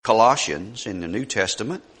Colossians in the New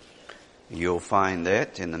Testament. You'll find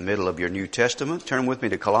that in the middle of your New Testament. Turn with me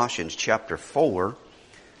to Colossians chapter 4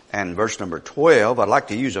 and verse number 12. I'd like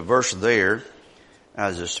to use a verse there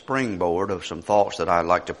as a springboard of some thoughts that I'd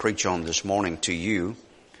like to preach on this morning to you.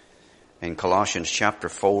 In Colossians chapter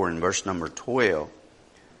 4 and verse number 12,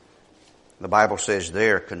 the Bible says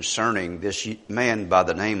there concerning this man by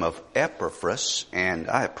the name of Epaphras, and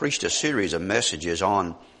I have preached a series of messages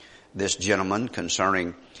on this gentleman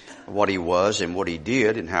concerning what he was and what he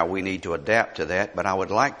did and how we need to adapt to that. But I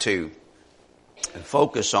would like to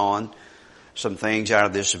focus on some things out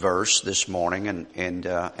of this verse this morning, and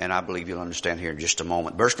I believe you'll understand here in just a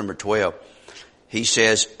moment. Verse number 12, he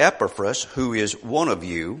says, Epaphras, who is one of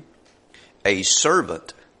you, a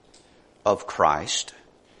servant of Christ,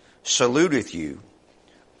 saluteth you,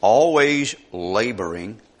 always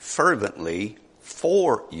laboring fervently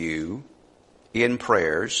for you in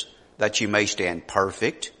prayers, that you may stand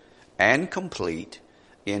perfect and complete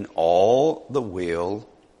in all the will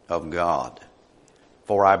of God.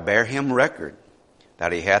 For I bear him record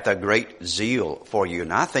that he hath a great zeal for you.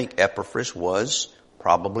 And I think Epaphras was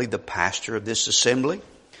probably the pastor of this assembly,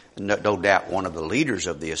 no doubt one of the leaders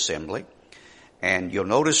of the assembly. And you'll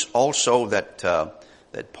notice also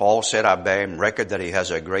that Paul said, I bear him record that he has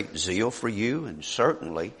a great zeal for you. And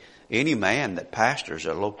certainly any man that pastors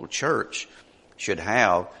a local church should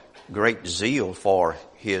have great zeal for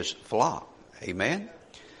his flock. Amen?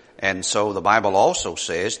 And so the Bible also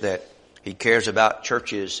says that he cares about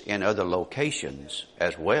churches in other locations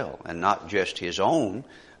as well, and not just his own,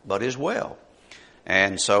 but as well.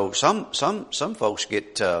 And so some folks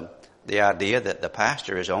get the idea that the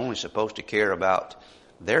pastor is only supposed to care about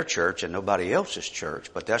their church and nobody else's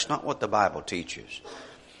church, but that's not what the Bible teaches.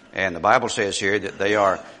 And the Bible says here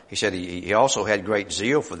that he said he also had great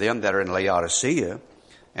zeal for them that are in Laodicea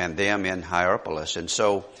and them in Hierapolis. And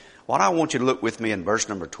so what I want you to look with me in verse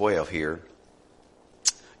number 12 here.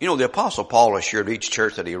 You know, the Apostle Paul assured each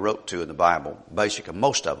church that he wrote to in the Bible, basically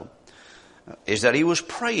most of them, is that he was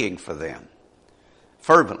praying for them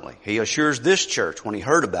fervently. He assures this church when he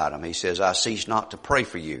heard about them, he says, I cease not to pray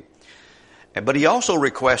for you. But he also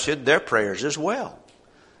requested their prayers as well.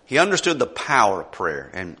 He understood the power of prayer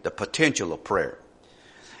and the potential of prayer.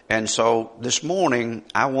 And so this morning,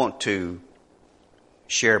 I want to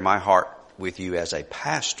share my heart with you as a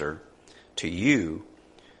pastor to you.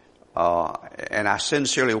 And I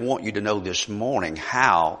sincerely want you to know this morning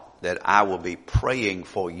how that I will be praying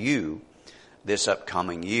for you this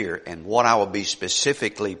upcoming year and what I will be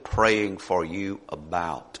specifically praying for you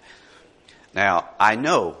about. Now, I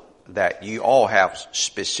know that you all have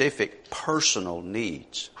specific personal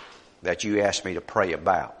needs that you ask me to pray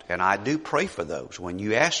about. And I do pray for those. When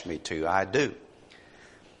you ask me to, I do.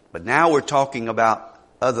 But now we're talking about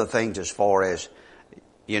other things as far as,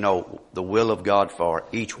 you know, the will of God for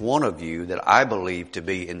each one of you that I believe to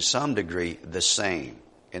be in some degree the same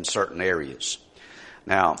in certain areas.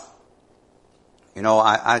 Now, you know,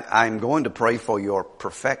 I'm going to pray for your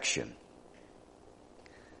perfection.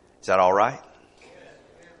 Is that all right?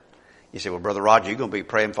 You say, well, Brother Roger, you're going to be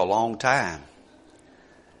praying for a long time.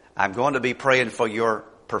 I'm going to be praying for your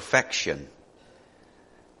perfection.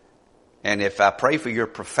 And if I pray for your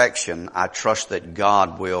perfection, I trust that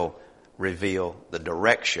God will reveal the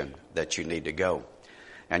direction that you need to go.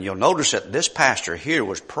 And you'll notice that this pastor here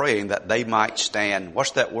was praying that they might stand,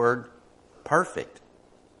 what's that word? Perfect.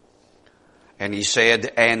 And he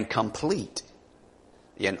said, and complete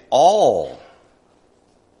in all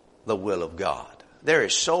the will of God. There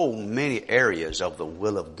is so many areas of the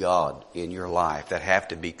will of God in your life that have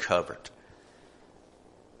to be covered.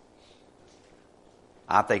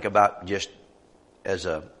 I think about just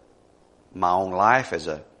my own life as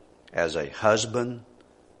a husband,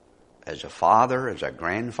 as a father, as a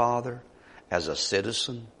grandfather, as a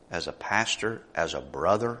citizen, as a pastor, as a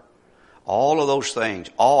brother. All of those things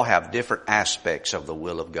all have different aspects of the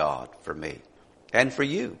will of God for me and for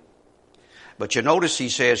you. But you notice he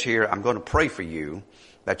says here, I'm going to pray for you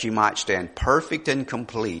that you might stand perfect and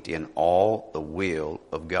complete in all the will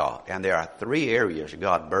of God. And there are 3 areas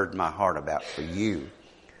God burdened my heart about for you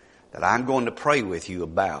that I'm going to pray with you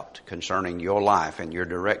about concerning your life and your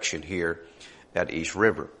direction here at East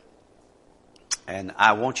River. And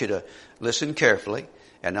I want you to listen carefully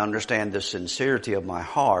and understand the sincerity of my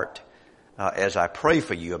heart as I pray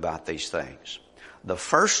for you about these things. The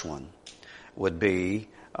first one would be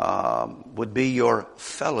your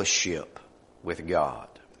fellowship with God.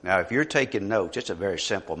 Now, if you're taking notes, it's a very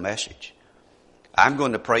simple message. I'm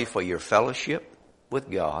going to pray for your fellowship with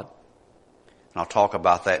God. And I'll talk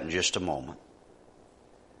about that in just a moment.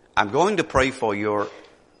 I'm going to pray for your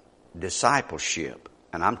discipleship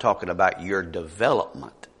And I'm talking about your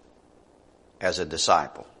development as a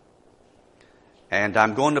disciple. And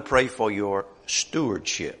I'm going to pray for your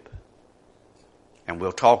stewardship. And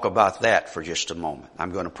we'll talk about that for just a moment.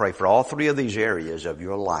 I'm going to pray for all three of these areas of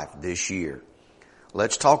your life this year.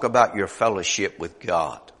 Let's talk about your fellowship with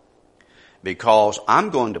God. Because I'm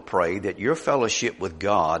going to pray that your fellowship with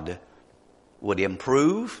God would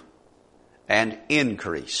improve and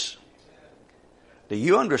increase. Do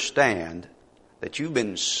you understand that you've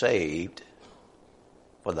been saved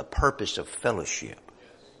for the purpose of fellowship?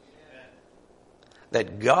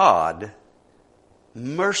 That God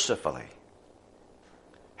mercifully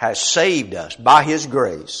has saved us by His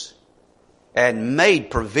grace and made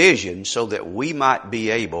provision so that we might be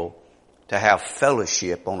able to have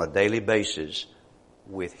fellowship on a daily basis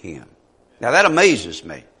with Him. Now that amazes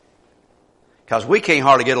me, because we can't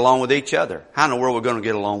hardly get along with each other. How in the world are we going to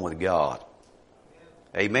get along with God?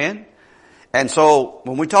 Amen? And so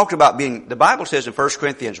when we talked about the Bible says in 1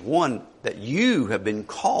 Corinthians 1 that you have been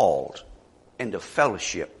called into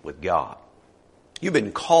fellowship with God. You've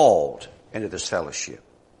been called into this fellowship.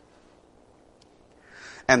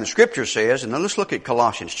 And the Scripture says, and now let's look at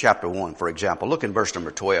Colossians chapter 1, for example. Look in verse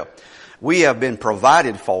number 12. We have been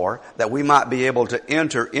provided for that we might be able to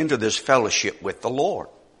enter into this fellowship with the Lord.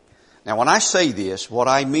 Now when I say this, what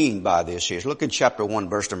I mean by this is, look in chapter 1,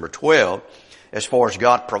 verse number 12, as far as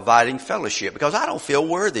God providing fellowship, because I don't feel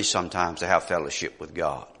worthy sometimes to have fellowship with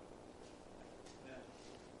God.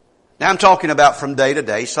 Now I'm talking about from day to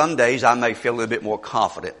day. Some days I may feel a little bit more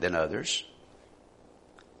confident than others.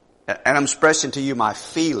 And I'm expressing to you my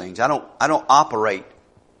feelings. I don't operate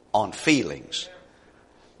on feelings.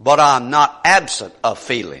 But I'm not absent of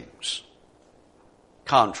feelings,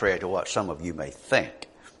 contrary to what some of you may think.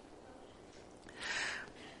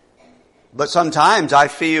 But sometimes I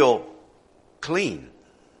feel clean.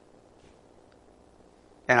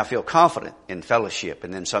 And I feel confident in fellowship.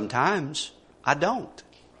 And then sometimes I don't.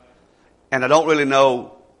 And I don't really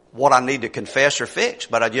know what I need to confess or fix,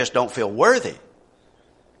 but I just don't feel worthy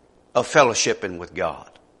of fellowshipping with God.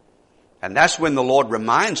 And that's when the Lord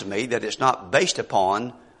reminds me that it's not based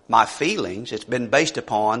upon my feelings. It's been based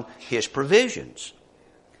upon His provisions.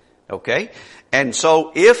 Okay? And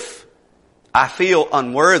so if I feel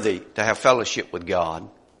unworthy to have fellowship with God,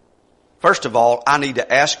 first of all, I need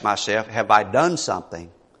to ask myself, have I done something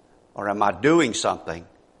or am I doing something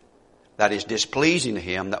that is displeasing to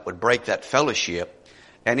Him that would break that fellowship?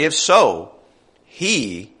 And if so,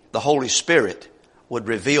 He, the Holy Spirit, would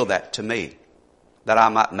reveal that to me, that I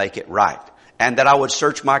might make it right. And that I would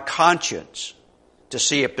search my conscience to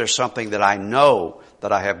see if there's something that I know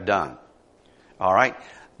that I have done. All right?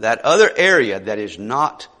 That other area that is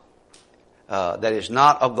not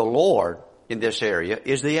of the Lord in this area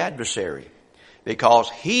is the adversary. Because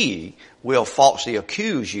he will falsely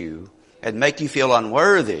accuse you and make you feel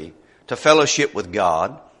unworthy to fellowship with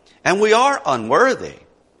God. And we are unworthy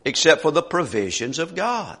except for the provisions of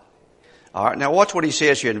God. All right, now watch what he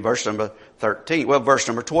says here in verse number 13. Well, verse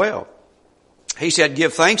number 12. He said,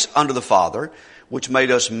 give thanks unto the Father, which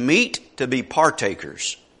made us meet to be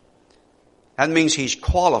partakers. That means He's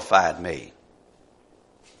qualified me.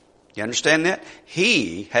 You understand that?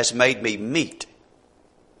 He has made me meet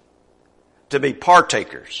to be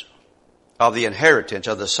partakers of the inheritance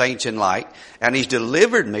of the saints in light, and He's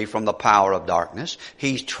delivered me from the power of darkness.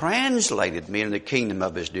 He's translated me into the kingdom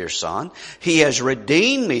of His dear Son. He has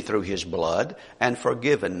redeemed me through His blood and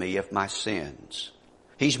forgiven me of my sins.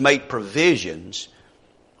 He's made provisions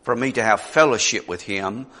for me to have fellowship with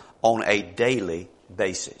Him on a daily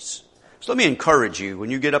basis. So let me encourage you, when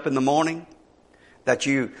you get up in the morning, that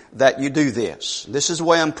you do this. This is the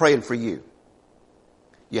way I'm praying for you.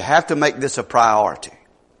 You have to make this a priority.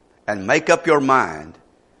 And make up your mind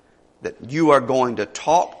that you are going to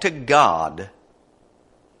talk to God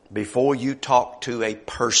before you talk to a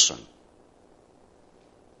person,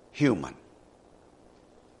 human.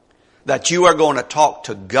 That you are going to talk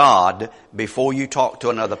to God before you talk to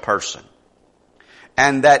another person.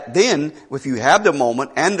 And that then, if you have the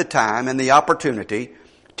moment and the time and the opportunity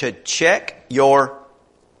to check your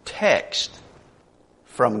text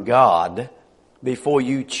from God before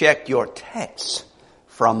you check your text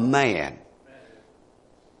from man.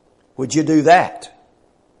 Would you do that?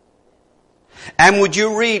 And would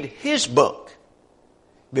you read His book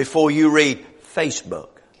before you read Facebook?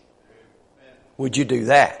 Would you do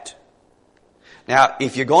that? Now,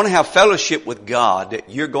 if you're going to have fellowship with God,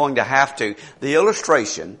 you're going to have to, the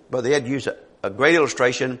illustration, Brother Ed used a great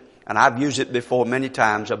illustration, and I've used it before many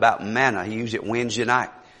times about manna. He used it Wednesday night.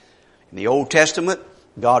 In the Old Testament,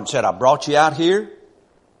 God said, I brought you out here,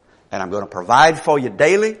 and I'm going to provide for you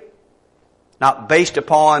daily. Not based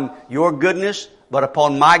upon your goodness, but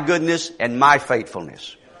upon my goodness and my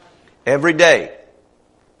faithfulness. Every day,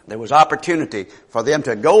 there was opportunity for them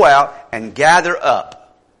to go out and gather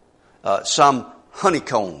up some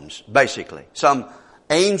honeycombs, basically. Some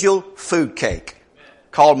angel food cake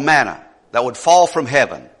called manna that would fall from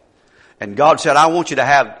heaven. And God said, I want you to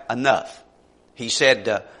have enough. He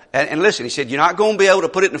said, and listen, He said, you're not going to be able to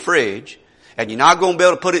put it in the fridge, and you're not going to be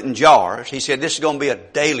able to put it in jars. He said, this is going to be a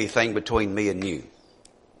daily thing between me and you.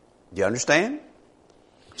 Do you understand?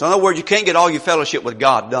 So in other words, you can't get all your fellowship with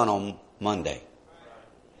God done on Monday.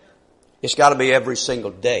 It's got to be every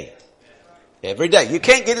single day. Every day. You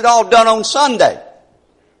can't get it all done on Sunday.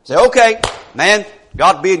 Say, okay, man,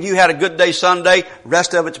 God being you had a good day Sunday,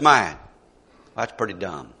 rest of it's mine. That's pretty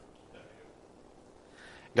dumb.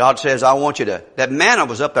 God says, I want you to, that manna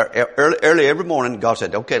was up there early every morning. God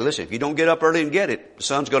said, okay, listen, if you don't get up early and get it, the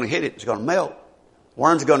sun's going to hit it, it's going to melt.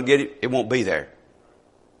 Worms are going to get it, it won't be there.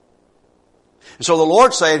 And so the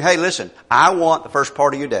Lord's saying, hey, listen, I want the first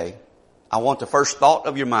part of your day. I want the first thought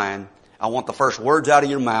of your mind. I want the first words out of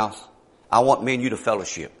your mouth. I want me and you to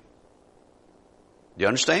fellowship. Do you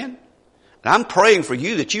understand? And I'm praying for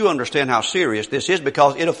you that you understand how serious this is,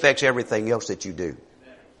 because it affects everything else that you do.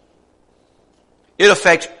 It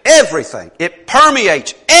affects everything. It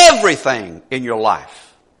permeates everything in your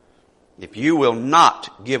life. If you will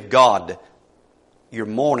not give God your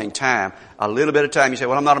morning time, a little bit of time, you say,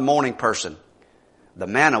 well, I'm not a morning person. The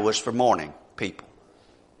manna was for morning people.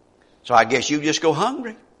 So I guess you just go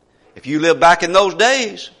hungry. If you live back in those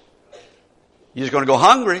days, you're just going to go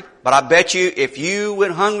hungry. But I bet you if you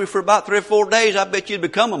went hungry for about 3 or 4 days, I bet you'd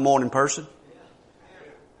become a morning person.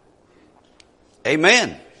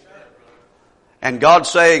 Amen. And God's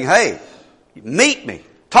saying, hey, meet me,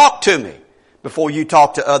 talk to me before you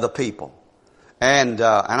talk to other people. And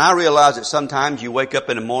I realize that sometimes you wake up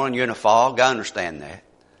in the morning, you're in a fog. I understand that.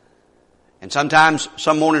 And sometimes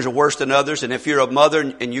some mornings are worse than others. And if you're a mother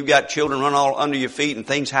and you've got children run all under your feet and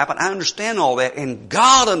things happen, I understand all that. And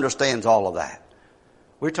God understands all of that.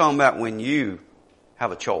 We're talking about when you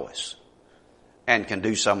have a choice and can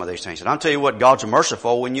do some of these things. And I'll tell you what, God's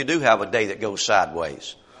merciful when you do have a day that goes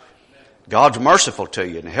sideways. God's merciful to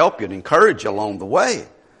you and help you and encourage you along the way.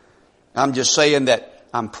 I'm just saying that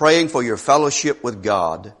I'm praying for your fellowship with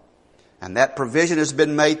God, and that provision has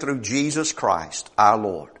been made through Jesus Christ, our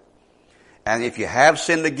Lord. And if you have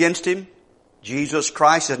sinned against Him, Jesus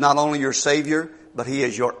Christ is not only your Savior, but He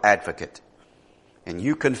is your advocate. And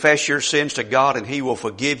you confess your sins to God and He will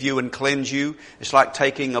forgive you and cleanse you. It's like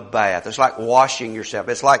taking a bath. It's like washing yourself.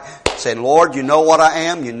 It's like saying, Lord, you know what I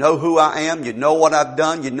am. You know who I am. You know what I've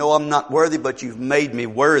done. You know I'm not worthy, but you've made me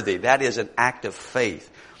worthy. That is an act of faith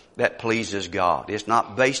that pleases God. It's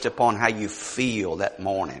not based upon how you feel that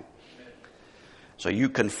morning. So you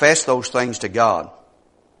confess those things to God.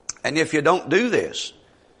 And if you don't do this,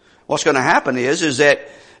 what's going to happen is that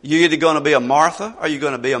you're either going to be a Martha or you're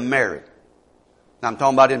going to be a Mary. Now I'm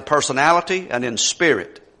talking about in personality and in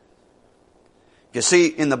spirit. You see,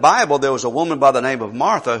 in the Bible, there was a woman by the name of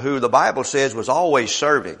Martha who the Bible says was always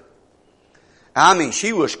serving. I mean,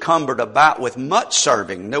 she was cumbered about with much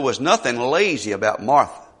serving. There was nothing lazy about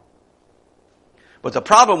Martha. But the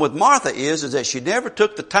problem with Martha is that she never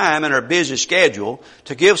took the time in her busy schedule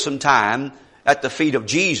to give some time at the feet of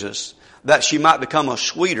Jesus that she might become a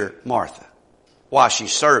sweeter Martha while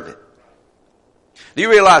she's serving. Do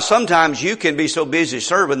you realize sometimes you can be so busy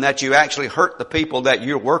serving that you actually hurt the people that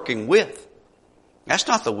you're working with? That's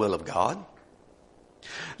not the will of God.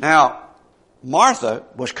 Now, Martha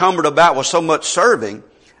was cumbered about with so much serving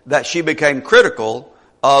that she became critical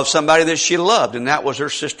of somebody that she loved, and that was her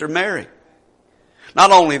sister Mary.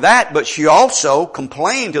 Not only that, but she also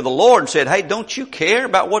complained to the Lord and said, hey, don't you care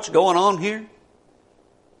about what's going on here?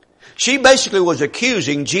 She basically was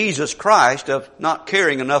accusing Jesus Christ of not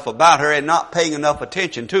caring enough about her and not paying enough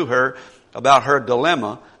attention to her about her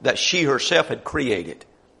dilemma that she herself had created.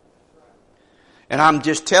 And I'm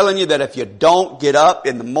just telling you that if you don't get up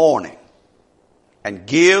in the morning and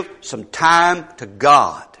give some time to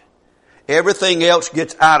God, everything else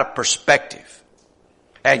gets out of perspective.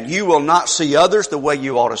 And you will not see others the way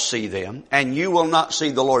you ought to see them. And you will not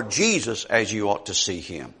see the Lord Jesus as you ought to see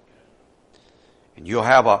Him. And you'll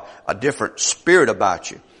have a different spirit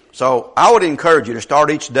about you. So I would encourage you to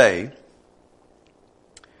start each day.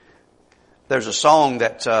 There's a song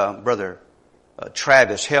that Brother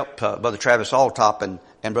Travis helped, Brother Travis Alltop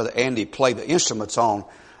and Brother Andy play the instruments on,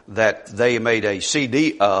 that they made a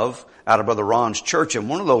CD of out of Brother Ron's church. And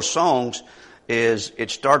one of those songs is,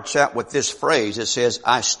 it starts out with this phrase. It says,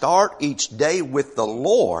 I start each day with the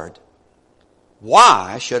Lord.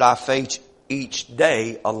 Why should I face each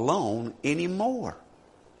day alone anymore.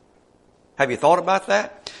 Have you thought about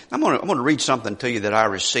that? I'm going to read something to you that I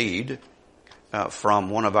received from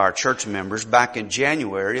one of our church members back in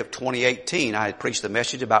January of 2018. I had preached the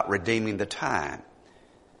message about redeeming the time,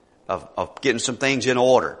 of getting some things in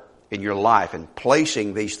order in your life and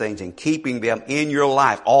placing these things and keeping them in your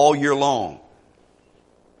life all year long.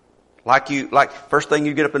 Like first thing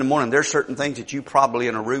you get up in the morning, there's certain things that you probably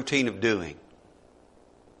in a routine of doing.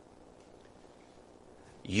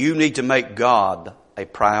 You need to make God a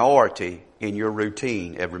priority in your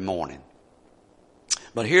routine every morning.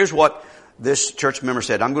 But here's what this church member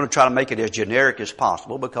said. I'm going to try to make it as generic as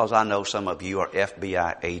possible because I know some of you are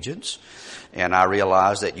FBI agents, and I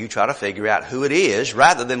realize that you try to figure out who it is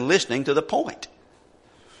rather than listening to the point.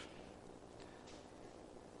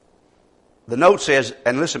 The note says,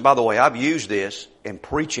 and listen, by the way, I've used this in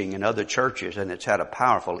preaching in other churches, and it's had a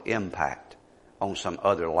powerful impact on some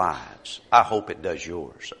other lives. I hope it does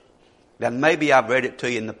yours. Now, maybe I've read it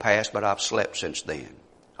to you in the past, but I've slept since then.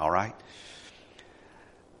 All right?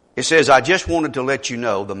 It says, I just wanted to let you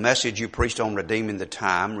know the message you preached on redeeming the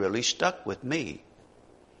time really stuck with me.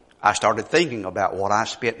 I started thinking about what I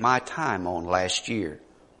spent my time on last year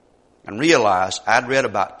and realized I'd read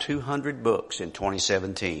about 200 books in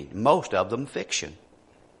 2017, most of them fiction.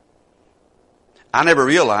 I never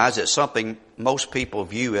realized that something most people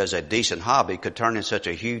view as a decent hobby could turn into such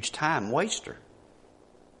a huge time waster.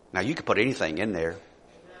 Now, you could put anything in there.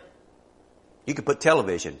 You could put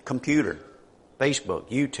television, computer, Facebook,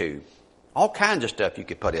 YouTube, all kinds of stuff you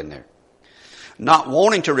could put in there. Not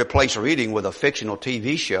wanting to replace reading with a fictional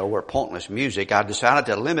TV show or pointless music, I decided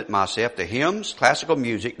to limit myself to hymns, classical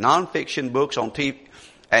music, nonfiction books on TV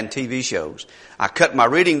and TV shows. I cut my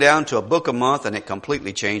reading down to a book a month, and it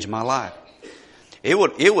completely changed my life. It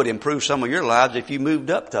would improve some of your lives if you moved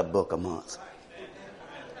up to a book a month.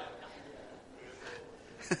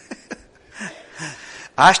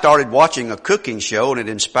 I started watching a cooking show, and it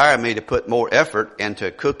inspired me to put more effort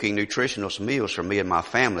into cooking nutritious meals for me and my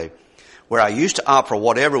family. Where I used to opt for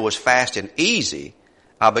whatever was fast and easy,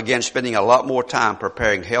 I began spending a lot more time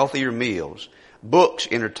preparing healthier meals. Books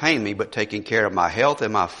entertain me, but taking care of my health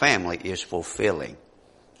and my family is fulfilling.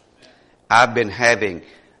 I've been having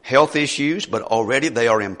health issues, but already they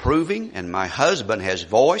are improving, and my husband has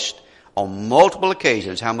voiced on multiple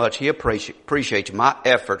occasions how much he appreciates my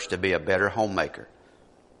efforts to be a better homemaker.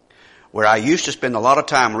 Where I used to spend a lot of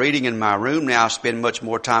time reading in my room, now I spend much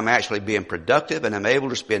more time actually being productive, and I'm able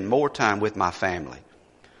to spend more time with my family.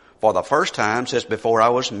 For the first time since before I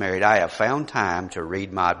was married, I have found time to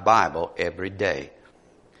read my Bible every day.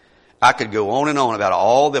 I could go on and on about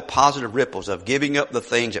all the positive ripples of giving up the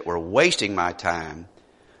things that were wasting my time,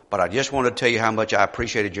 but I just want to tell you how much I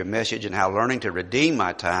appreciated your message and how learning to redeem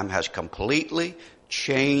my time has completely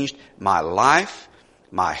changed my life,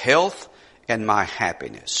 my health, and my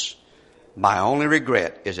happiness. My only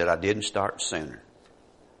regret is that I didn't start sooner.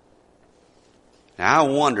 Now, I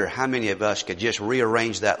wonder how many of us could just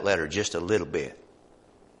rearrange that letter just a little bit.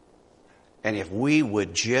 And if we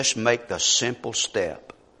would just make the simple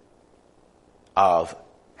step of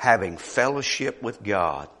having fellowship with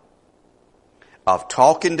God, of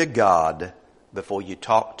talking to God before you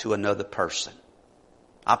talk to another person.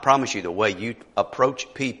 I promise you the way you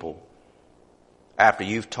approach people after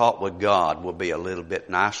you've talked with God will be a little bit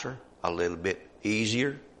nicer, a little bit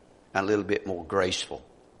easier, and a little bit more graceful.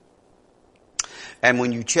 And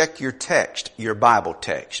when you check your text, your Bible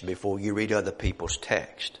text, before you read other people's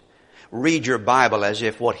text, read your Bible as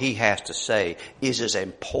if what he has to say is as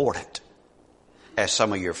important as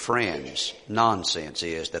some of your friends' nonsense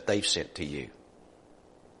is that they've sent to you.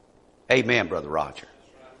 Amen, Brother Roger.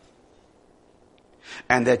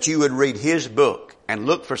 And that you would read his book and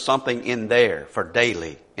look for something in there for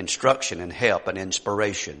daily instruction and help and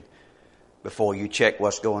inspiration before you check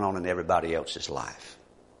what's going on in everybody else's life.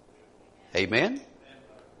 Amen?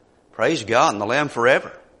 Praise God and the Lamb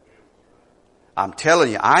forever. I'm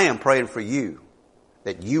telling you, I am praying for you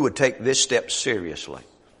that you would take this step seriously.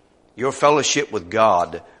 Your fellowship with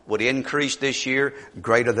God would increase this year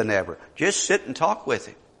greater than ever. Just sit and talk with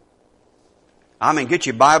him. I mean, get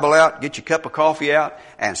your Bible out, get your cup of coffee out,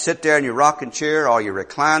 and sit there in your rocking chair or your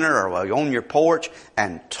recliner or on your porch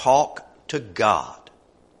and talk to God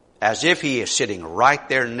as if he is sitting right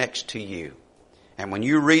there next to you. And when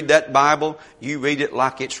you read that Bible, you read it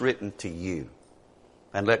like it's written to you.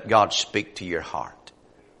 And let God speak to your heart.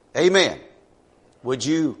 Amen. Would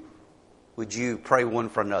you pray one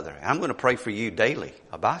for another? I'm going to pray for you daily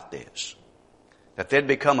about this. That there'd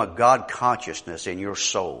become a God consciousness in your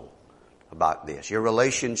soul about this. Your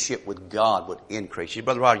relationship with God would increase.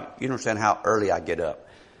 Brother Rod, you understand how early I get up,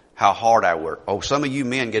 how hard I work. Oh, some of you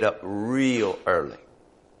men get up real early.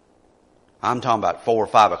 I'm talking about 4 or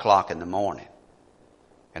 5 o'clock in the morning.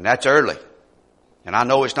 And that's early. And I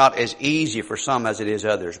know it's not as easy for some as it is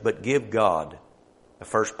others, but give God the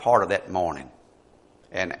first part of that morning.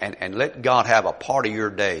 And let God have a part of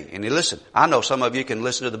your day. And listen, I know some of you can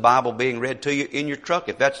listen to the Bible being read to you in your truck.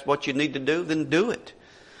 If that's what you need to do, then do it.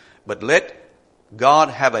 But let God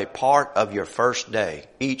have a part of your first day,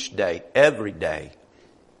 each day, every day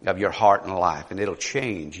of your heart and life. And it'll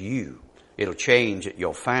change you. It'll change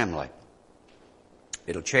your family.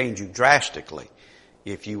 It'll change you drastically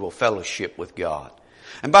if you will fellowship with God.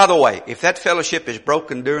 And by the way, if that fellowship is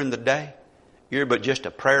broken during the day, you're but just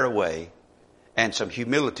a prayer away and some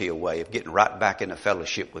humility away of getting right back into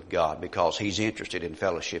fellowship with God, because He's interested in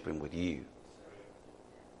fellowshipping with you.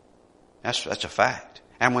 That's a fact.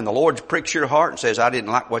 And when the Lord pricks your heart and says, I didn't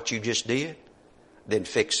like what you just did, then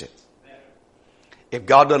fix it. If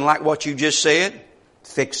God doesn't like what you just said,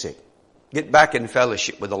 fix it. Get back in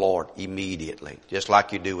fellowship with the Lord immediately, just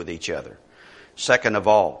like you do with each other. Second of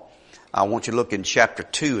all, I want you to look in chapter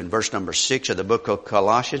 2 and verse number 6 of the book of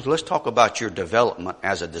Colossians. Let's talk about your development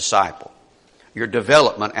as a disciple. Your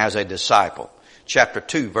development as a disciple. Chapter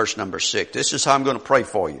 2, verse number 6. This is how I'm going to pray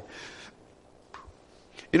for you.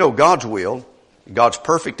 You know, God's will, God's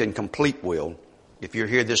perfect and complete will, if you're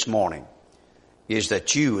here this morning, is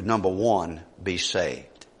that you would, number one, be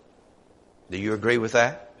saved. Do you agree with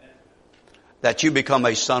that? That you become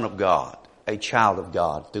a son of God, a child of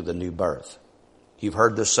God through the new birth. You've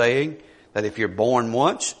heard the saying that if you're born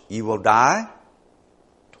once, you will die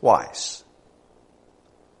twice.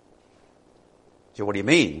 So what do you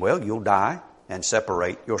mean? Well, you'll die and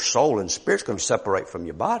separate. Your soul and spirit's going to separate from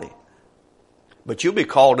your body. But you'll be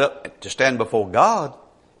called up to stand before God.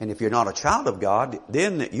 And if you're not a child of God,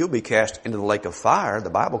 then you'll be cast into the lake of fire. The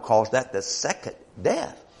Bible calls that the second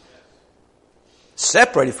death.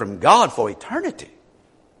 Separated from God for eternity.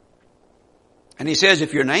 And He says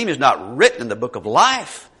if your name is not written in the book of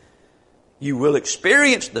life, you will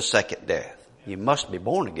experience the second death. You must be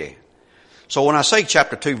born again. So when I say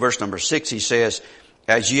chapter 2 verse number 6, He says,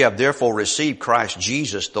 as ye have therefore received Christ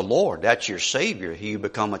Jesus the Lord, that's your Savior, you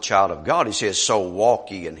become a child of God. He says, so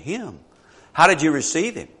walk ye in Him. How did you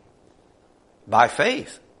receive Him? By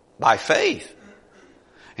faith. By faith.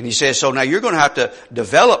 And He says, so now you're going to have to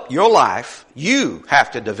develop your life. You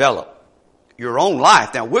have to develop your own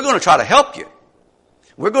life. Now we're going to try to help you.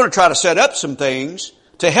 We're going to try to set up some things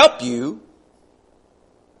to help you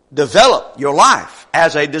develop your life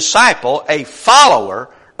as a disciple, a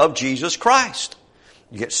follower of Jesus Christ.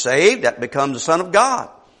 You get saved, that becomes a son of God.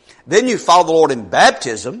 Then you follow the Lord in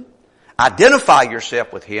baptism, identify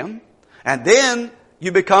yourself with Him, and then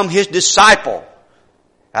you become His disciple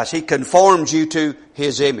as He conforms you to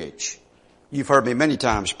His image. You've heard me many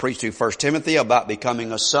times preach through 1 Timothy about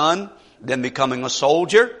becoming a son, then becoming a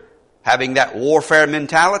soldier, having that warfare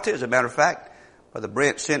mentality. As a matter of fact, Brother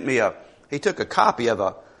Brent sent me he took a copy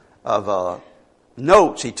of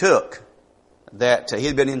notes he took that he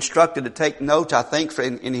had been instructed to take notes, I think,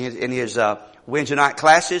 in his Wednesday night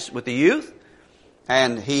classes with the youth.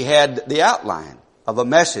 And he had the outline of a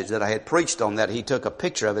message that I had preached on that. He took a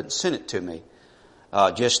picture of it and sent it to me.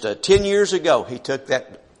 Just 10 years ago, he took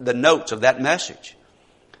the notes of that message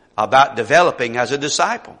about developing as a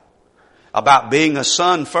disciple, about being a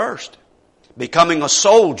son first, becoming a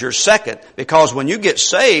soldier second, because when you get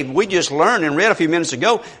saved, we just learned and read a few minutes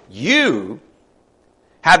ago, you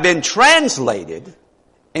have been translated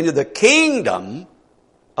into the kingdom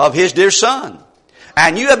of His dear Son.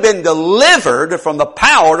 And you have been delivered from the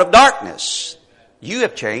power of darkness. You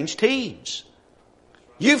have changed teams.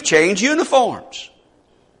 You've changed uniforms.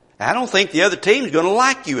 I don't think the other team's going to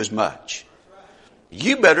like you as much.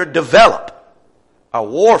 You better develop a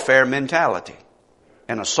warfare mentality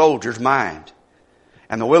and a soldier's mind.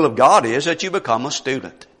 And the will of God is that you become a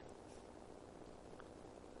student.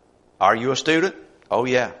 Are you a student? Oh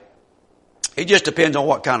yeah. It just depends on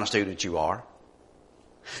what kind of student you are.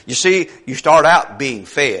 You see, you start out being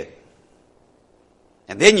fed.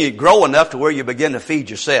 And then you grow enough to where you begin to feed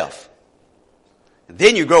yourself. And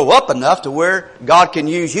then you grow up enough to where God can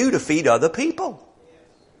use you to feed other people.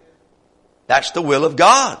 That's the will of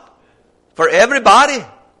God for everybody.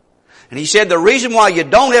 And He said the reason why you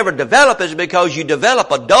don't ever develop is because you develop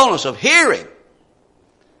a dullness of hearing.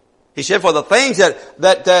 He said for the things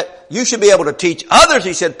that you should be able to teach others,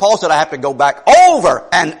 He said, Paul said, I have to go back over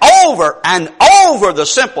and over and over the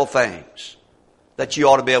simple things that you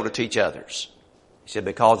ought to be able to teach others. He said,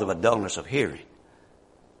 because of a dullness of hearing,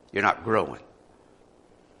 you're not growing.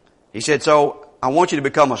 He said, so I want you to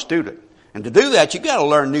become a student. And to do that, you've got to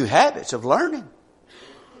learn new habits of learning.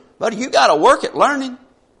 But you got to work at learning.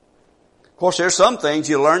 Of course, there's some things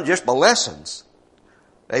you learn just by lessons.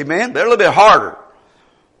 Amen? They're a little bit harder.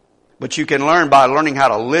 But you can learn by learning how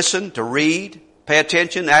to listen, to read, pay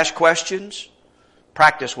attention, ask questions,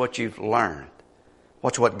 practice what you've learned.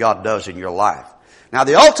 Watch what God does in your life. Now,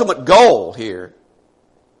 the ultimate goal here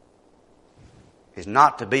is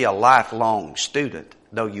not to be a lifelong student,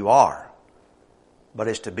 though you are, but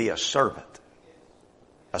is to be a servant.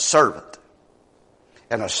 A servant.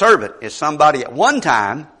 And a servant is somebody at one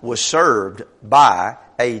time was served by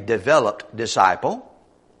a developed disciple.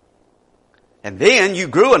 And then you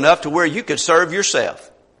grew enough to where you could serve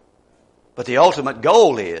yourself. But the ultimate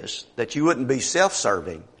goal is that you wouldn't be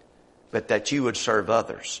self-serving, but that you would serve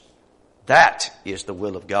others. That is the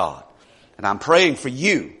will of God. And I'm praying for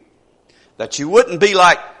you that you wouldn't be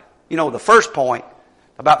like, the first point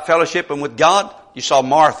about fellowshipping with God. You saw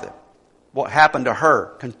Martha. What happened to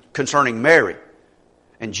her concerning Mary.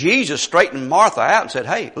 And Jesus straightened Martha out and said,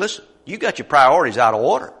 hey, listen, you got your priorities out of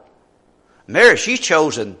order. Mary, she's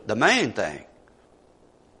chosen the main thing.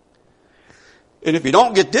 And if you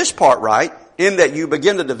don't get this part right, in that you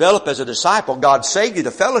begin to develop as a disciple, God saved you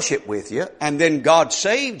to fellowship with you, and then God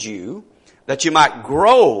saved you that you might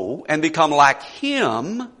grow and become like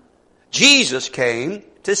Him. Jesus came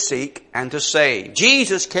to seek and to save.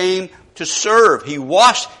 Jesus came to serve. He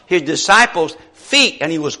washed His disciples' feet,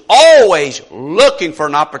 and He was always looking for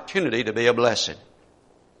an opportunity to be a blessing.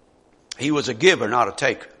 He was a giver, not a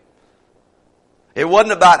taker. It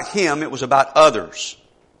wasn't about Him, it was about others.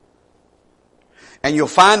 And you'll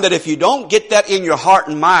find that if you don't get that in your heart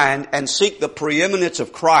and mind and seek the preeminence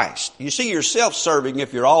of Christ, you see yourself serving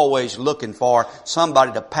if you're always looking for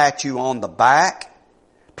somebody to pat you on the back,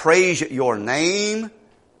 praise your name.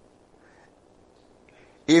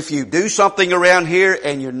 If you do something around here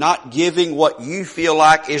and you're not giving what you feel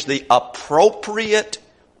like is the appropriate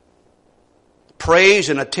praise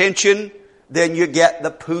and attention, then you get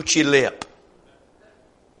the poochy lip.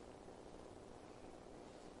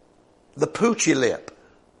 The poochy lip.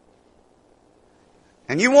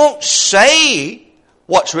 And you won't say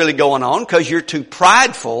what's really going on because you're too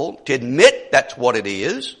prideful to admit that's what it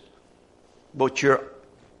is. But your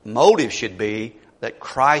motive should be that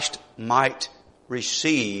Christ might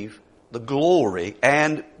receive the glory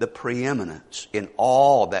and the preeminence in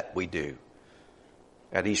all that we do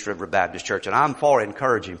at East River Baptist Church. And I'm for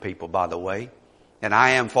encouraging people, by the way. And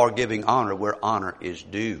I am for giving honor where honor is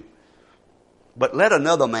due. But let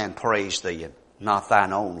another man praise thee, and not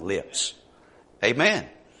thine own lips. Amen.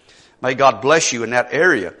 May God bless you in that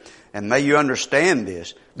area. And may you understand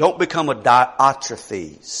this. Don't become a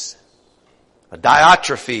Diotrephes. A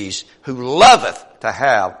Diotrephes who loveth to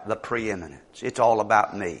have the preeminence. It's all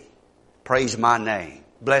about me. Praise my name.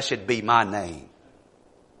 Blessed be my name.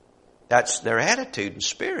 That's their attitude and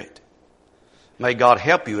spirit. May God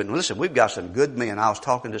help you. And listen, we've got some good men. I was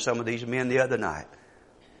talking to some of these men the other night.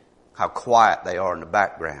 How quiet they are in the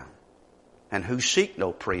background. And who seek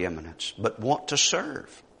no preeminence, but want to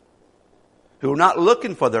serve. Who are not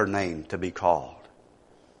looking for their name to be called.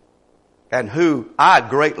 And who I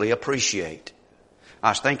greatly appreciate. I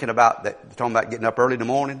was thinking about that, talking about getting up early in the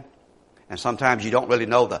morning. And sometimes you don't really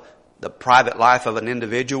know the private life of an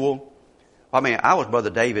individual. I mean, I was Brother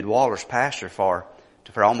David Waller's pastor for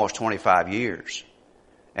almost 25 years.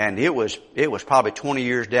 And it was probably 20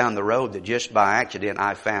 years down the road that just by accident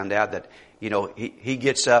I found out that, he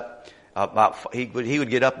gets up he would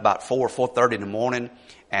get up about 4:30 in the morning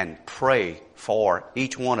and pray for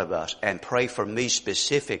each one of us and pray for me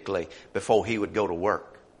specifically before he would go to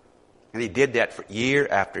work. And he did that for year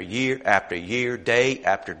after year after year, day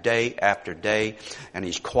after day after day. And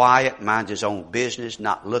he's quiet, minds his own business,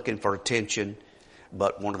 not looking for attention,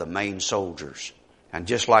 but one of the main soldiers. And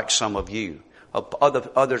just like some of you,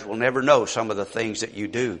 others will never know some of the things that you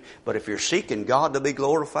do. But if you're seeking God to be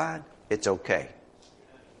glorified, it's okay.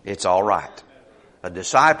 It's all right. A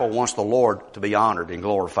disciple wants the Lord to be honored and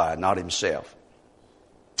glorified, not himself.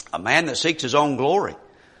 A man that seeks his own glory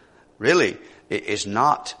really is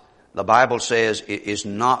not, the Bible says, is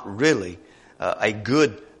not really a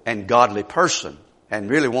good and godly person and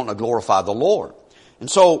really wanting to glorify the Lord. And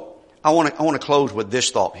so I want to close with this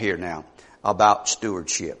thought here now about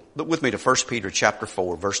stewardship. Look with me to 1 Peter chapter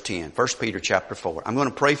 4, verse 10. 1 Peter chapter 4. I'm going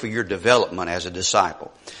to pray for your development as a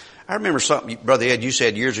disciple. I remember something, Brother Ed, you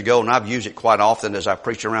said years ago, and I've used it quite often as I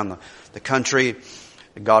preach around the country.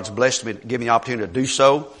 God's blessed me to give me the opportunity to do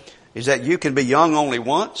so, is that you can be young only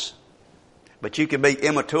once, but you can be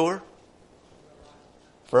immature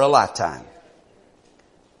for a lifetime.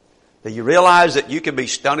 Do you realize that you can be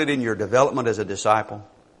stunted in your development as a disciple?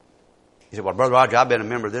 You say, well, Brother Roger, I've been a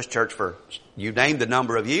member of this church for, you named the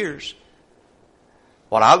number of years.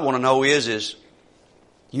 What I want to know is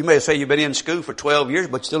you may say you've been in school for 12 years,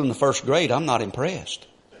 but still in the first grade. I'm not impressed.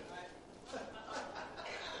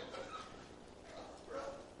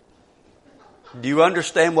 Do you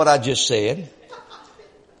understand what I just said?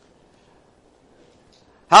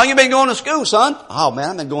 How long you been going to school, son? Oh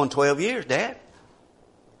man, I've been going 12 years, Dad.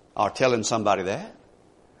 Or telling somebody that.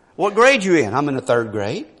 What grade you in? I'm in the 3rd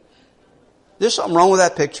grade. There's something wrong with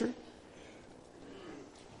that picture.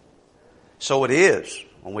 So it is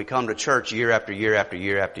when we come to church year after year after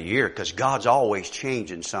year after year, because God's always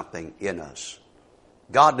changing something in us.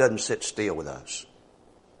 God doesn't sit still with us.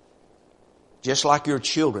 Just like your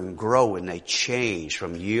children grow and they change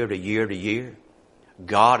from year to year to year,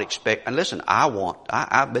 God expects, and listen,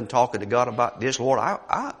 I've been talking to God about this, Lord,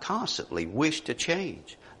 I constantly wish to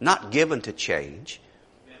change. Not given to change,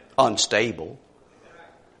 unstable.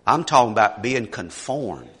 I'm talking about being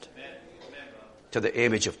conformed to the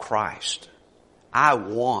image of Christ. I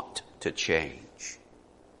want to change.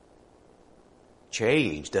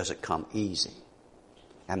 Change doesn't come easy.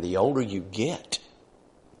 And the older you get,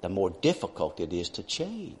 the more difficult it is to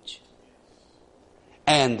change.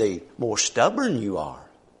 And the more stubborn you are,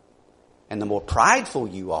 and the more prideful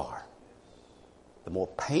you are, the more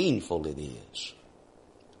painful it is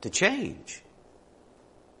to change.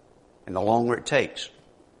 And the longer it takes.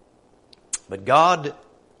 But God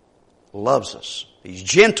loves us. He's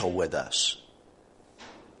gentle with us.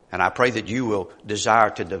 And I pray that you will desire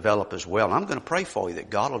to develop as well. And I'm going to pray for you that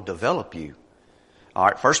God will develop you. All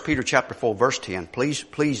right, 1 Peter chapter 4, verse 10.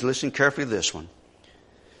 Please listen carefully to this one.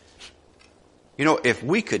 You know, if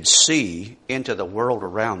we could see into the world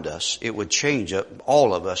around us, it would change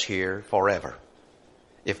all of us here forever.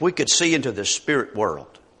 If we could see into the spirit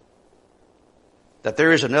world, that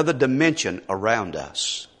there is another dimension around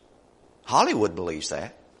us. Hollywood believes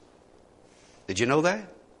that. Did you know that?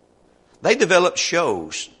 They develop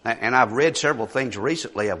shows, and I've read several things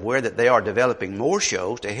recently of where that they are developing more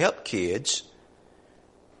shows to help kids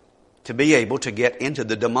to be able to get into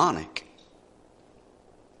the demonic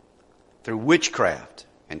through witchcraft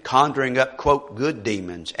and conjuring up, quote, good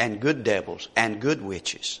demons and good devils and good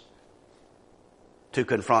witches to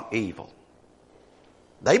confront evil.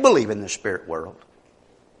 They believe in the spirit world.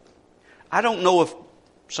 I don't know if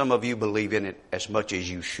some of you believe in it as much as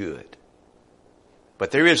you should.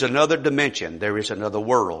 But there is another dimension. There is another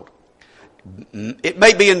world. It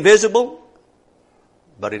may be invisible,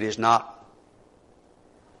 but it is not,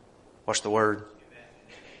 what's the word?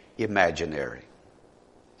 Imaginary.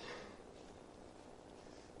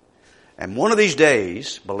 And one of these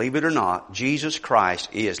days, believe it or not, Jesus Christ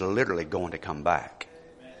is literally going to come back.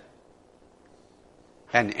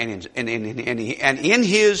 And in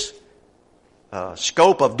His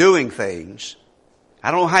scope of doing things,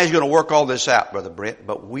 I don't know how He's going to work all this out, Brother Brent,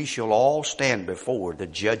 but we shall all stand before the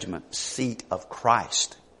judgment seat of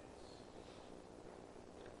Christ.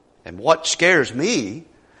 And what scares me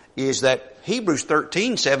is that Hebrews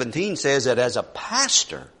 13:17 says that as a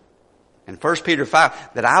pastor, and 1 Peter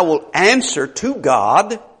 5, that I will answer to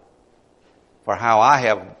God for how I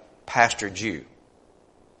have pastored you.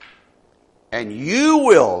 And you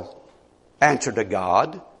will answer to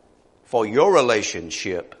God for your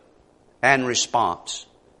relationship and response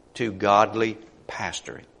to godly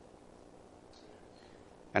pastoring.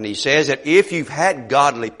 And he says that if you've had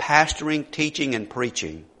godly pastoring, teaching, and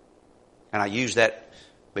preaching, and I use that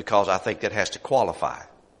because I think that has to qualify.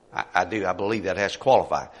 I believe that has to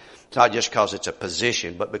qualify. It's not just because it's a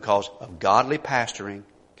position, but because of godly pastoring,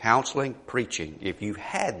 counseling, preaching. If you've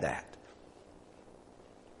had that,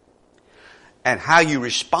 and how you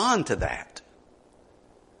respond to that,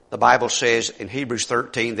 the Bible says in Hebrews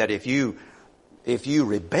 13 that if you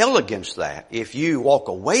rebel against that, if you walk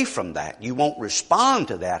away from that, you won't respond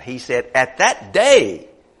to that. He said, at that day,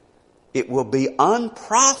 it will be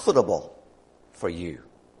unprofitable for you.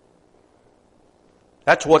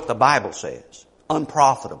 That's what the Bible says.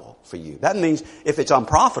 Unprofitable for you. That means if it's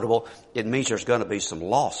unprofitable, it means there's going to be some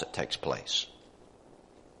loss that takes place.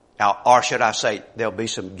 Now, or should I say, there'll be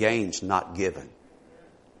some gains not given.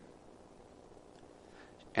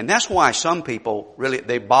 And that's why some people really,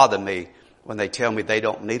 they bother me when they tell me they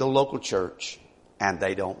don't need a local church and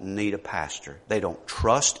they don't need a pastor. They don't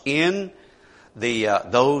trust in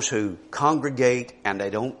those who congregate, and they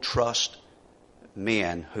don't trust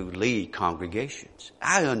men who lead congregations.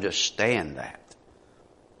 I understand that.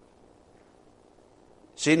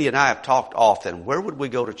 Cindy and I have talked often, where would we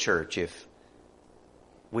go to church if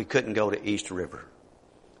we couldn't go to East River?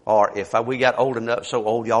 Or if we got old enough, so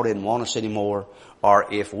old y'all didn't want us anymore,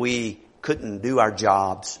 or if we couldn't do our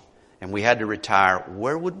jobs and we had to retire,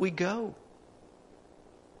 where would we go?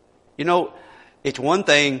 You know, it's one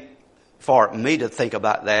thing for me to think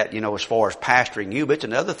about that, you know, as far as pastoring you, but it's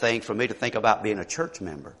another thing for me to think about being a church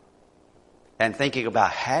member and thinking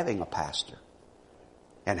about having a pastor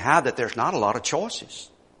and how that there's not a lot of choices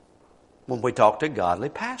when we talk to godly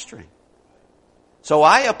pastoring. So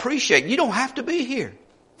I appreciate, you don't have to be here.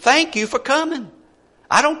 Thank you for coming.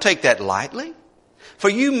 I don't take that lightly. For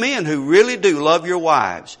you men who really do love your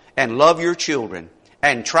wives and love your children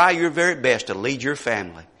and try your very best to lead your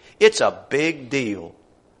family, it's a big deal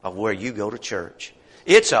of where you go to church.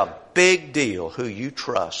 It's a big deal who you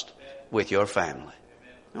trust with your family.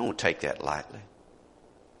 Don't take that lightly.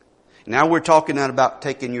 Now we're talking about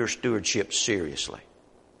taking your stewardship seriously.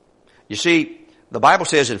 You see, the Bible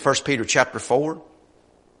says in 1 Peter chapter 4,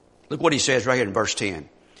 look what he says right here in verse 10.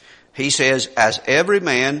 He says, as every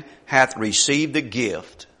man hath received a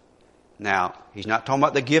gift. Now, he's not talking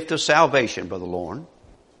about the gift of salvation, Brother Lauren.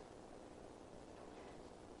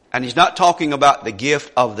 And he's not talking about the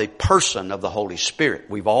gift of the person of the Holy Spirit.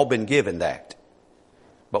 We've all been given that.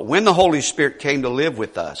 But when the Holy Spirit came to live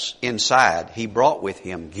with us inside, He brought with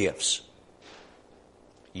Him gifts.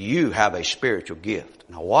 You have a spiritual gift.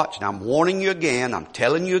 Now watch, now I'm warning you again, I'm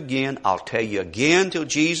telling you again, I'll tell you again till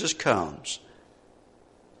Jesus comes.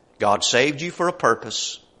 God saved you for a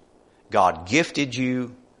purpose. God gifted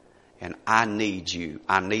you, and I need you.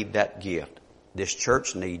 I need that gift. This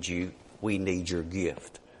church needs you. We need your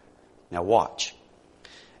gift. Now watch.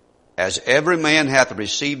 As every man hath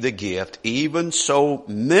received the gift, even so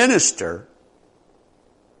minister,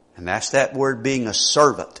 and that's that word being a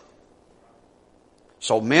servant.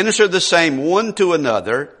 So minister the same one to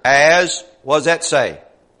another as, what does that say?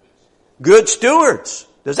 Good stewards.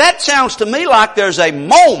 Does that sound to me like there's a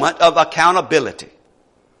moment of accountability?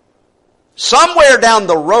 Somewhere down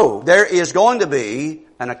the road, there is going to be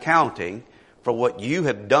an accounting for what you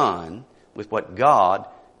have done with what God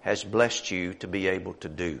has blessed you to be able to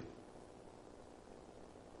do.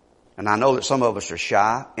 And I know that some of us are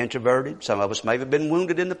shy, introverted. Some of us may have been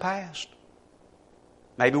wounded in the past.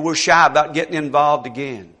 Maybe we're shy about getting involved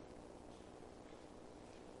again.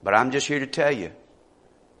 But I'm just here to tell you,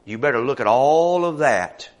 you better look at all of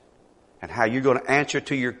that and how you're going to answer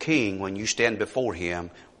to your King when you stand before Him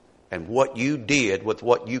and what you did with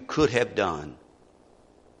what you could have done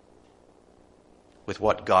with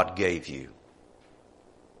what God gave you.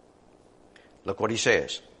 Look what He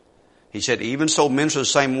says. He said, even so minister the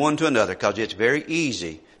same one to another, because it's very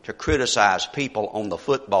easy to criticize people on the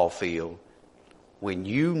football field when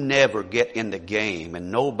you never get in the game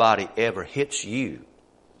and nobody ever hits you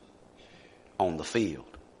on the field.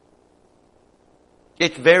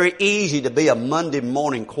 It's very easy to be a Monday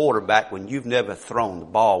morning quarterback when you've never thrown the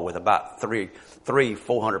ball with about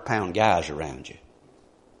 400-pound guys around you.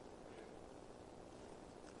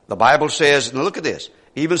 The Bible says, now look at this,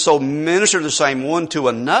 even so minister the same one to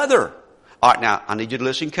another. All right, now, I need you to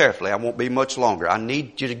listen carefully. I won't be much longer. I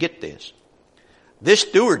need you to get this. This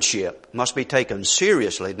stewardship must be taken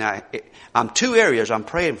seriously. Now, two areas I'm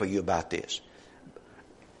praying for you about this.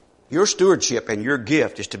 Your stewardship and your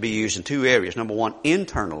gift is to be used in two areas. Number one,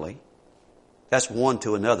 internally. That's one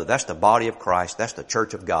to another. That's the body of Christ. That's the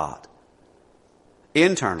church of God.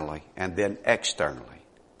 Internally and then externally.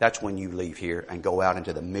 That's when you leave here and go out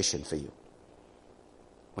into the mission field.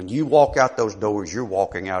 When you walk out those doors, you're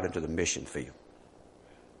walking out into the mission field.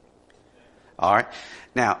 All right.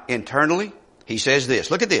 Now, internally, he says this.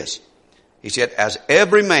 Look at this. He said, as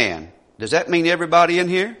every man. Does that mean everybody in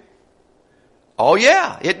here? Oh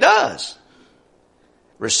yeah, it does.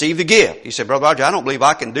 Receive the gift. He said, Brother Roger, I don't believe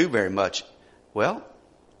I can do very much. Well,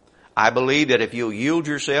 I believe that if you'll yield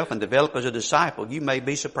yourself and develop as a disciple, you may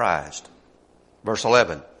be surprised. Verse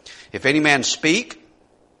 11. If any man speak,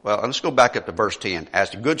 well, let's go back up to verse 10. As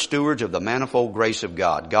the good stewards of the manifold grace of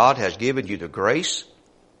God, God has given you the grace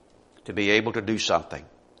to be able to do something.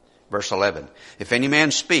 Verse 11. If any man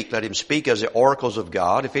speak, let him speak as the oracles of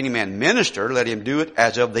God. If any man minister, let him do it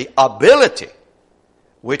as of the ability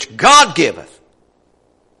which God giveth,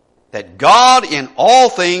 that God in all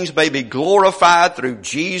things may be glorified through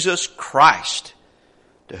Jesus Christ,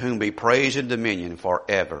 to whom be praise and dominion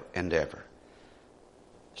forever and ever.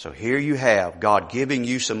 So here you have God giving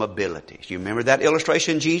you some abilities. You remember that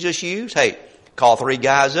illustration Jesus used? Hey, call 3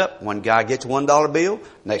 guys up. One guy gets $1 bill.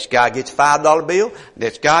 Next guy gets $5 bill.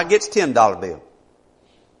 Next guy gets $10 bill.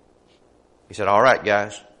 He said, all right,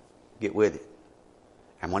 guys, get with it.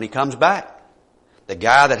 And when he comes back, the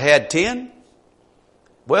guy that had 10,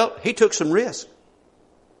 well, he took some risk.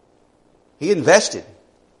 He invested.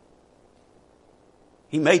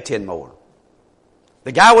 He made 10 more.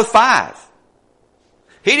 The guy with 5,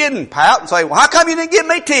 He didn't pout and say, well, how come you didn't give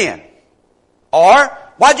me 10? Or,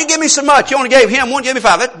 why'd you give me so much? You only gave him 1, give me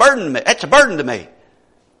 5. That's a burden to me. That's a burden to me.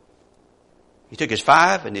 He took his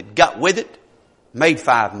 5 and it got with it, made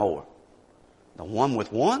 5 more. The one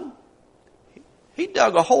with 1, he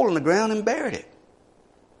dug a hole in the ground and buried it.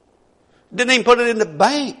 Didn't even put it in the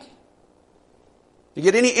bank to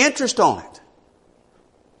get any interest on it.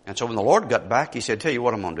 And so when the Lord got back, he said, tell you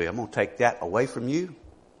what I'm going to do. I'm going to take that away from you.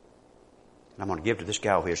 And I'm going to give to this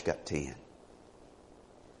guy over here who's got 10.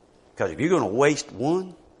 Because if you're going to waste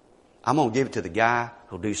 1, I'm going to give it to the guy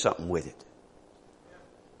who'll do something with it.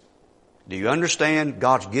 Do you understand?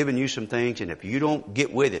 God's given you some things, and if you don't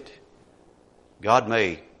get with it, God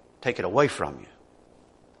may take it away from you.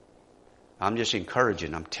 I'm just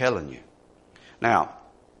encouraging. I'm telling you. Now,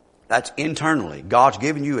 that's internally. God's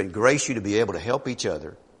given you and graced you to be able to help each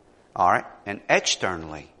other. All right? And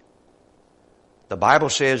externally, the Bible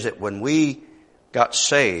says that when we got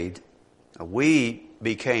saved, we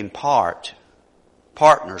became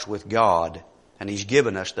partners with God, and He's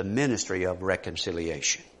given us the ministry of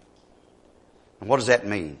reconciliation. And what does that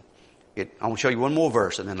mean? I want to show you one more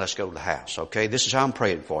verse and then let's go to the house. Okay? This is how I'm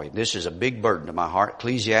praying for you. This is a big burden to my heart.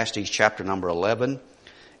 Ecclesiastes chapter number 11.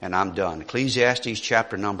 And I'm done. Ecclesiastes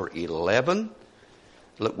chapter number 11.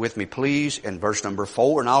 Look with me please in verse number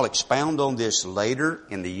 4. And I'll expound on this later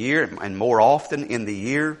in the year and more often in the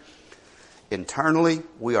year. Internally,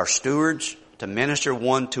 we are stewards to minister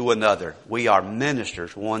one to another. We are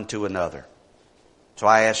ministers one to another. So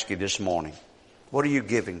I ask you this morning, what are you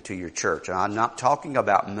giving to your church? And I'm not talking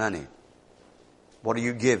about money. What are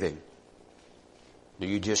you giving? Do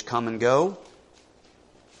you just come and go?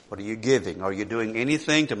 What are you giving? Are you doing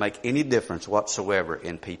anything to make any difference whatsoever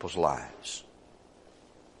in people's lives?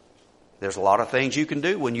 There's a lot of things you can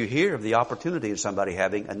do when you hear of the opportunity of somebody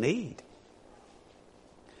having a need.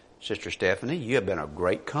 Sister Stephanie, you have been a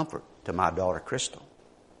great comfort to my daughter Crystal.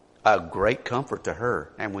 A great comfort to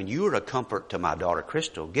her. And when you are a comfort to my daughter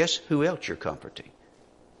Crystal, guess who else you're comforting?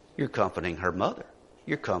 You're comforting her mother.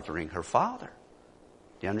 You're comforting her father.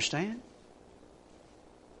 Do you understand?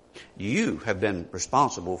 You have been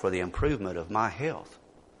responsible for the improvement of my health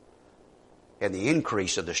and the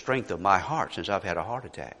increase of the strength of my heart since I've had a heart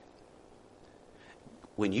attack.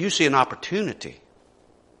 When you see an opportunity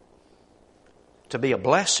to be a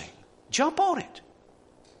blessing, jump on it.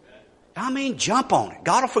 I mean, jump on it.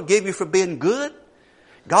 God will forgive you for being good.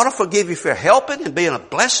 God will forgive you for helping and being a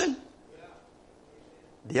blessing.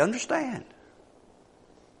 Do you understand?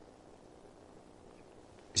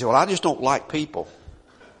 You say, well, I just don't like people.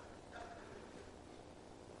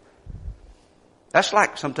 That's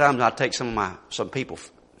like sometimes I take some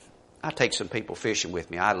people fishing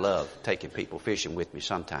with me. I love taking people fishing with me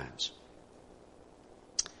sometimes.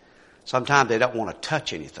 Sometimes they don't want to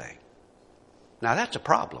touch anything. Now that's a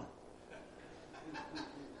problem.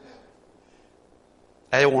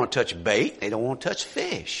 They don't want to touch bait. They don't want to touch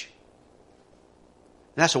fish.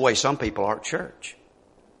 And that's the way some people are at church.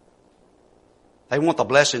 They want the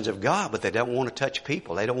blessings of God, but they don't want to touch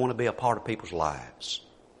people. They don't want to be a part of people's lives.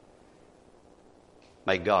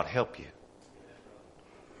 May God help you.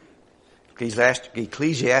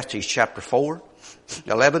 Ecclesiastes chapter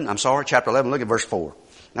 11, look at verse 4.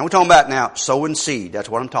 Now we're talking about now sowing seed. That's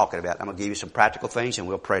what I'm talking about. I'm going to give you some practical things and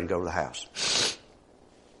we'll pray and go to the house.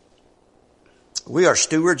 We are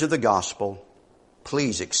stewards of the gospel.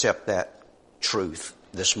 Please accept that truth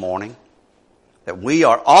this morning. That we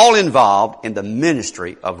are all involved in the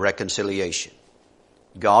ministry of reconciliation.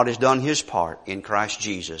 God has done His part in Christ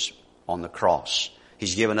Jesus on the cross.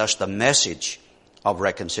 He's given us the message of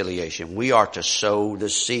reconciliation. We are to sow the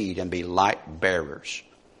seed and be light bearers.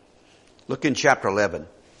 Look in chapter 11.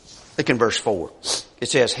 Look in verse 4. It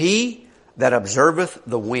says, He that observeth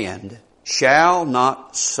the wind shall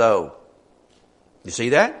not sow. You see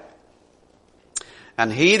that?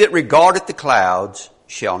 And he that regardeth the clouds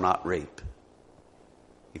shall not reap.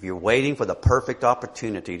 If you're waiting for the perfect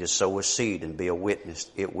opportunity to sow a seed and be a witness,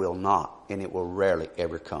 it will not, and it will rarely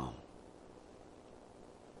ever come.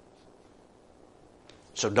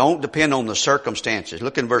 So don't depend on the circumstances.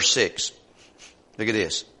 Look in verse 6. Look at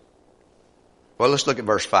this. Well, let's look at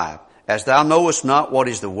verse 5. As thou knowest not what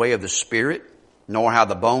is the way of the Spirit, nor how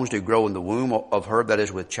the bones do grow in the womb of her that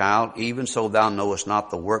is with child, even so thou knowest not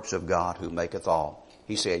the works of God who maketh all.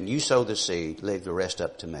 He said, you sow the seed, leave the rest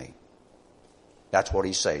up to me. That's what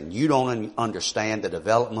he's saying. You don't understand the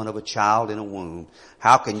development of a child in a womb.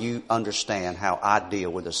 How can you understand how I deal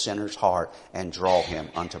with a sinner's heart and draw him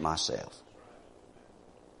unto myself?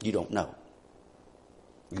 You don't know.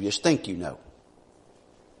 You just think you know.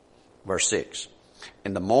 Verse 6.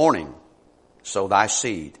 In the morning sow thy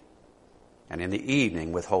seed, And in the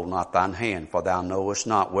evening withhold not thine hand, for thou knowest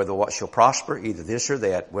not whether what shall prosper, either this or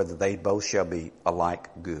that, whether they both shall be alike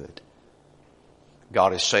good.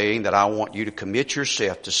 God is saying that I want you to commit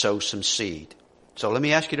yourself to sow some seed. So let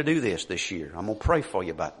me ask you to do this year. I'm going to pray for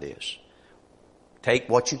you about this. Take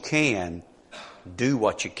what you can, do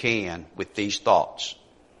what you can with these thoughts.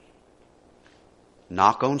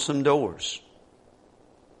 Knock on some doors.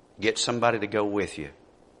 Get somebody to go with you.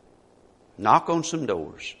 Knock on some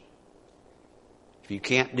doors. If you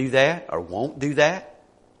can't do that or won't do that,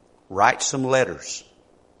 write some letters.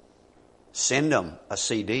 Send them a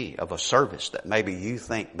CD of a service that maybe you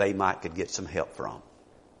think they might could get some help from.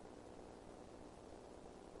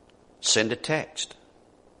 Send a text.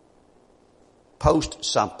 Post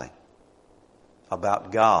something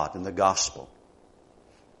about God and the gospel.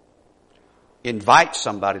 Invite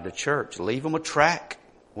somebody to church. Leave them a tract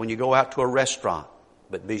when you go out to a restaurant,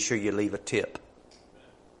 but be sure you leave a tip.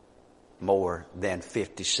 More than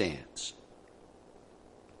 50 cents.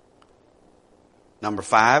 Number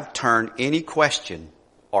 5, turn any question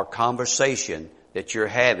or conversation that you're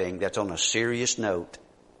having that's on a serious note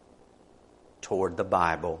toward the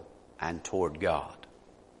Bible and toward God.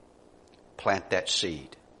 Plant that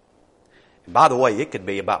seed. And by the way, it could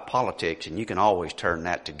be about politics, and you can always turn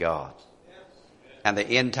that to God. And the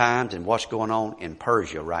end times and what's going on in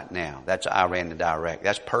Persia right now. That's Iran and Iraq.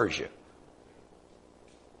 That's Persia.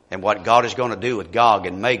 And what God is going to do with Gog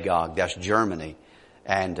and Magog, that's Germany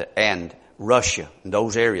and Russia, and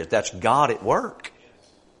those areas. That's God at work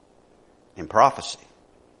in prophecy.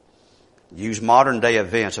 Use modern day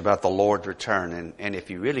events about the Lord's return. And if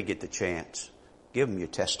you really get the chance, give them your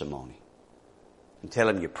testimony. And tell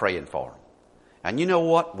them you're praying for them. And you know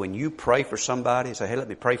what? When you pray for somebody, say, hey, let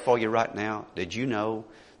me pray for you right now. Did you know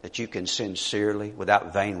that you can sincerely,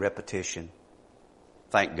 without vain repetition,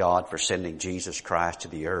 thank God for sending Jesus Christ to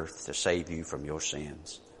the earth to save you from your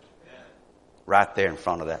sins? Right there in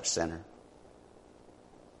front of that sinner.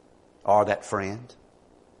 Or that friend.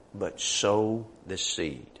 But sow the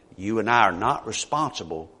seed. You and I are not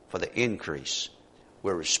responsible for the increase.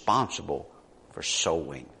 We're responsible for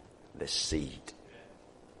sowing the seed.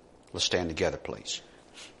 Let's stand together, please.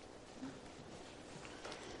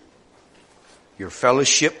 Your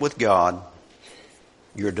fellowship with God,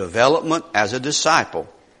 your development as a disciple.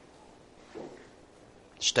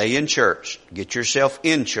 Stay in church. Get yourself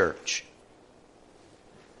in church.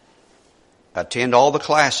 Attend all the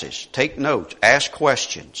classes. Take notes. Ask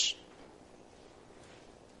questions.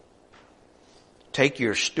 Take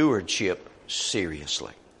your stewardship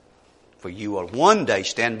seriously. For you will one day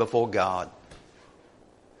stand before God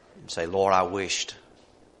and say, Lord, I wished,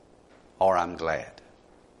 or I'm glad.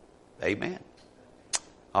 Amen.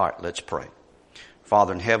 All right, let's pray.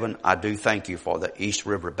 Father in heaven, I do thank you for the East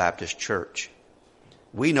River Baptist Church.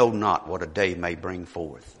 We know not what a day may bring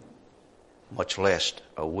forth, much less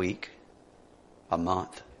a week, a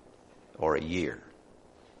month, or a year.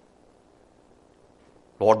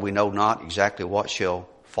 Lord, we know not exactly what shall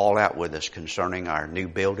fall out with us concerning our new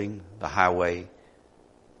building, the highway.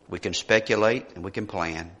 We can speculate and we can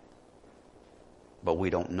plan, but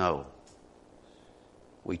we don't know.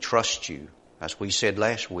 We trust you. As we said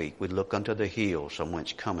last week, we look unto the hills from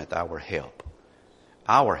whence cometh our help.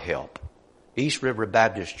 Our help, East River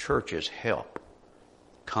Baptist Church's help,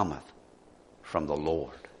 cometh from the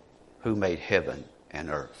Lord, who made heaven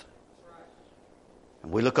and earth.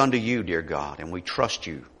 And we look unto you, dear God, and we trust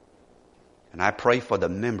you. And I pray for the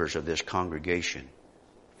members of this congregation,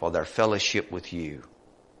 for their fellowship with you,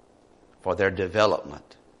 for their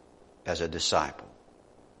development as a disciple,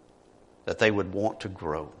 that they would want to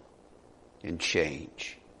grow and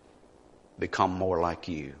change, become more like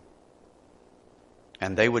you.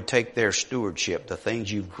 And they would take their stewardship, the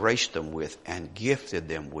things you've graced them with and gifted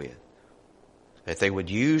them with, that they would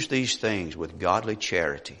use these things with godly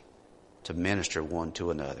charity to minister one to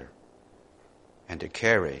another and to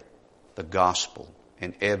carry the gospel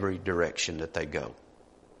in every direction that they go.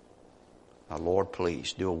 Now, Lord,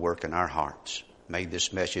 please do a work in our hearts. May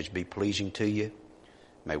this message be pleasing to you.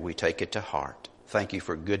 May we take it to heart. Thank you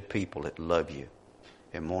for good people that love you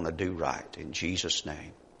and want to do right. In Jesus'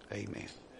 name, amen.